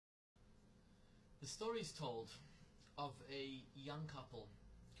The story is told of a young couple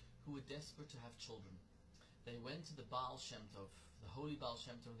who were desperate to have children. They went to the Baal Shem Tov, the holy Baal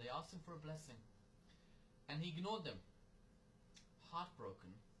Shem Tov, and they asked him for a blessing. And he ignored them. Heartbroken,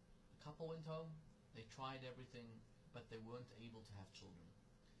 the couple went home, they tried everything, but they weren't able to have children.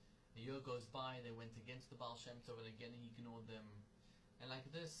 A year goes by, they went against the Baal Shem Tov, and again he ignored them. And like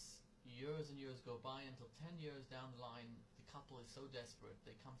this, years and years go by until 10 years down the line, the couple is so desperate,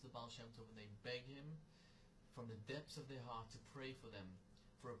 they come to the Baal Shem Tov and they beg him from the depths of their heart to pray for them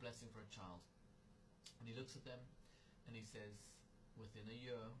for a blessing for a child. And he looks at them and he says, within a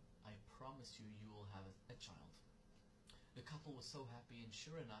year, I promise you, you will have a child. The couple was so happy, and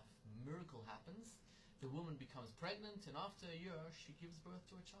sure enough, miracle happens. The woman becomes pregnant, and after a year, she gives birth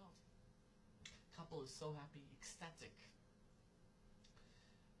to a child. Couple is so happy, ecstatic,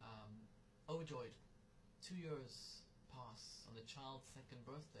 overjoyed. 2 years pass on the child's second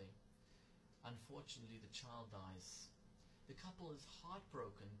birthday. Unfortunately, the child dies. The couple is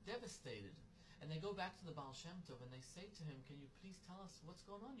heartbroken, devastated, and they go back to the Baal Shem Tov and they say to him, can you please tell us what's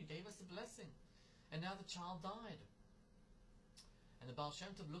going on? You gave us a blessing, and now the child died. And the Baal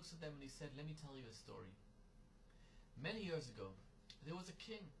Shem Tov looks at them and he said, let me tell you a story. Many years ago, there was a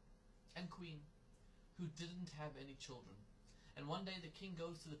king and queen who didn't have any children. And one day the king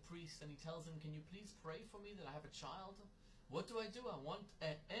goes to the priest and he tells him, can you please pray for me that I have a child? What do? I want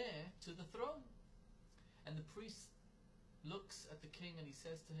an heir to the throne. And the priest looks at the king and he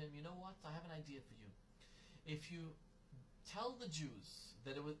says to him, you know what? I have an idea for you. If you tell the Jews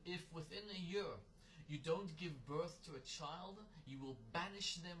that if within a year you don't give birth to a child, you will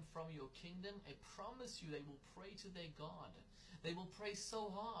banish them from your kingdom, I promise you they will pray to their God. They will pray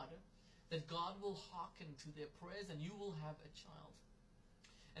so hard that God will hearken to their prayers and you will have a child.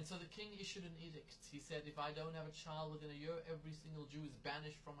 And so the king issued an edict. He said, if I don't have a child within a year, every single Jew is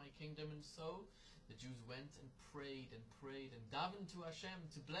banished from my kingdom. And so the Jews went and prayed and davened to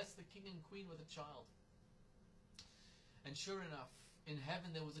Hashem to bless the king and queen with a child. And sure enough, in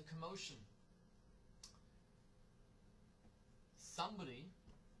heaven there was a commotion. Somebody,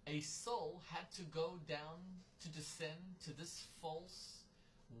 a soul, had to go down to descend to this false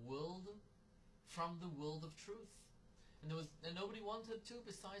world from the world of truth. And nobody wanted to,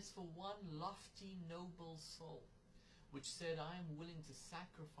 besides for one lofty, noble soul, which said, I am willing to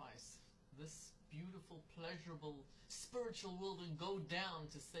sacrifice this beautiful, pleasurable, spiritual world and go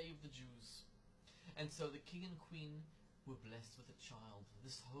down to save the Jews. And so the king and queen were blessed with a child,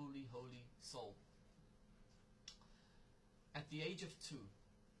 this holy, holy soul. At the age of 2,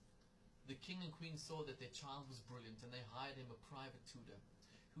 the king and queen saw that their child was brilliant, and they hired him a private tutor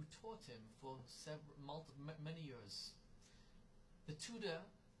who taught him for many years. The tutor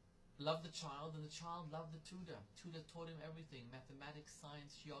loved the child, and the child loved the tutor. Tutor taught him everything: mathematics,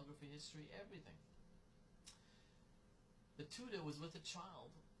 science, geography, history, everything. The tutor was with the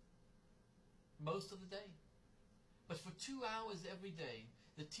child most of the day. But for 2 hours every day,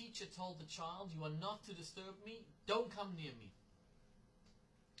 the teacher told the child, you are not to disturb me, don't come near me.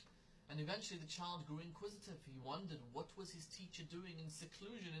 And eventually the child grew inquisitive. He wondered what was his teacher doing in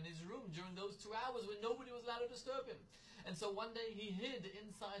seclusion in his room during those 2 hours when nobody was allowed to disturb him. And so one day he hid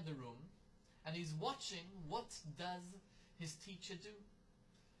inside the room and he's watching what does his teacher do.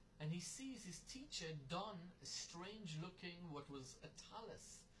 And he sees his teacher don a strange looking, what was a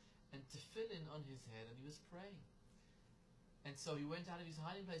talis and tefillin on his head, and he was praying. And so he went out of his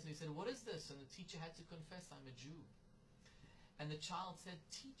hiding place and he said, what is this? And the teacher had to confess, I'm a Jew. And the child said,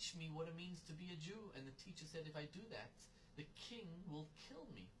 teach me what it means to be a Jew. And the teacher said, if I do that, the king will kill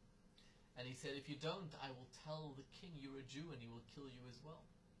me. And he said, if you don't, I will tell the king you're a Jew and he will kill you as well.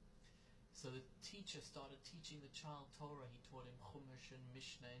 So the teacher started teaching the child Torah. He taught him Chumash and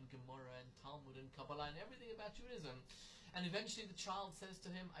Mishnah and Gemara and Talmud and Kabbalah and everything about Judaism. And eventually the child says to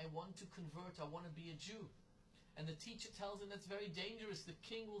him, I want to convert, I want to be a Jew. And the teacher tells him, that's very dangerous, the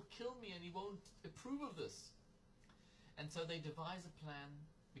king will kill me and he won't approve of this. And so they devise a plan,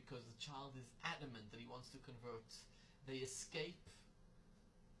 because the child is adamant that he wants to convert. They escape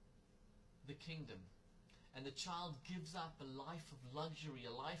the kingdom. And the child gives up a life of luxury,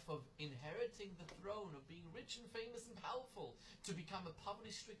 a life of inheriting the throne, of being rich and famous and powerful, to become a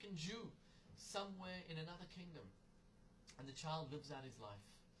poverty-stricken Jew somewhere in another kingdom. And the child lives out his life.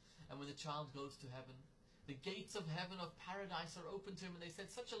 And when the child goes to heaven, the gates of heaven, of paradise, are open to him, and they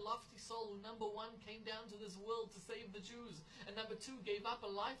said, such a lofty soul who, number 1, came down to this world to save the Jews, and number 2, gave up a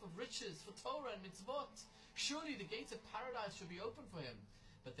life of riches for Torah and mitzvot. Surely the gates of paradise should be open for him.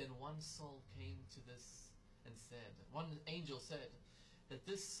 But then one soul came to this and said, one angel said, that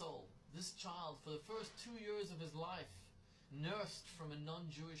this soul, this child, for the first 2 years of his life, nursed from a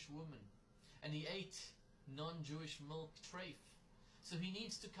non-Jewish woman, and he ate non-Jewish milk treif. So he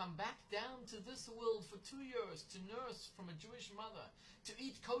needs to come back down to this world for 2 years to nurse from a Jewish mother, to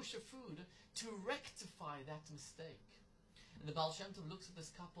eat kosher food, to rectify that mistake. And the Baal Shem Tov looks at this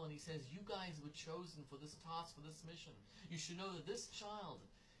couple and he says, you guys were chosen for this task, for this mission. You should know that this child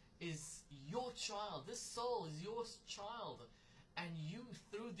is your child. This soul is your child. And you,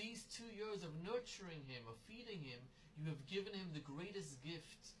 through these 2 years of nurturing him, of feeding him, you have given him the greatest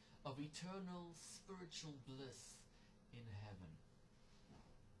gift of eternal spiritual bliss in heaven.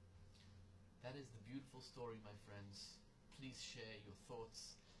 That is the beautiful story, my friends. Please share your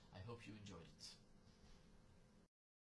thoughts. I hope you enjoyed it.